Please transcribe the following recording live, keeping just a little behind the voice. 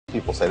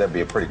People say that'd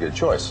be a pretty good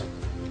choice.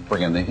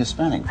 Bring in the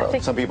Hispanic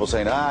vote. Some people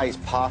say, he's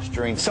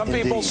posturing. Some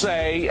people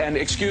say, and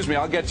excuse me,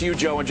 I'll get to you,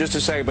 Joe, in just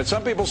a second, but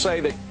some people say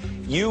that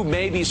you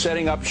may be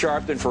setting up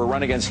Sharpton for a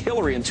run against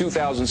Hillary in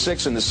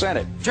 2006 in the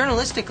Senate.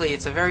 Journalistically,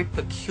 it's a very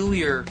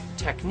peculiar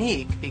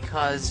technique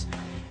because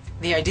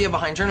the idea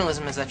behind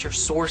journalism is that you're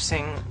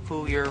sourcing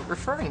who you're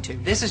referring to.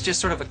 This is just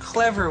sort of a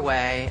clever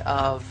way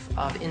of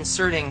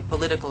inserting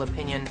political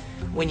opinion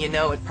when you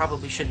know it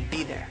probably shouldn't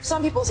be there.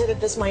 Some people say that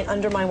this might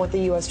undermine what the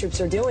U.S.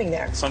 troops are doing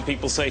there. Some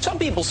people say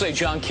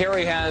John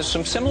Kerry has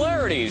some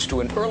similarities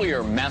to an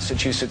earlier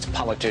Massachusetts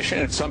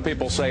politician. Some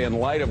people say in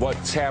light of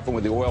what's happened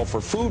with the Oil for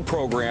Food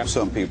program.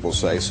 Some people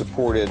say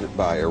supported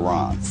by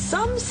Iran.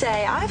 Some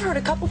say, I've heard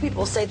a couple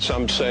people say.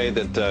 Some say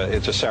that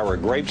it's a sour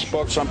grapes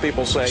book. Some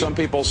people say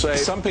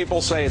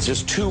it's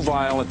just too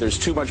violent, there's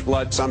too much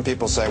blood. Some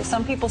people say.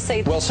 Some people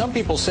say. Well, some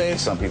people say.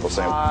 Some people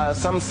say.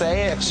 Some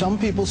say it. Some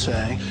people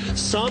say.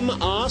 Some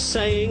are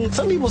saying.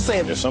 Some people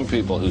say. There's some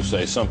people who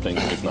say something,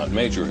 if not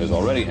major, has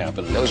already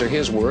happened. Those are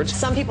his words.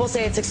 Some people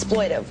say it's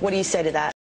exploitive. What do you say to that?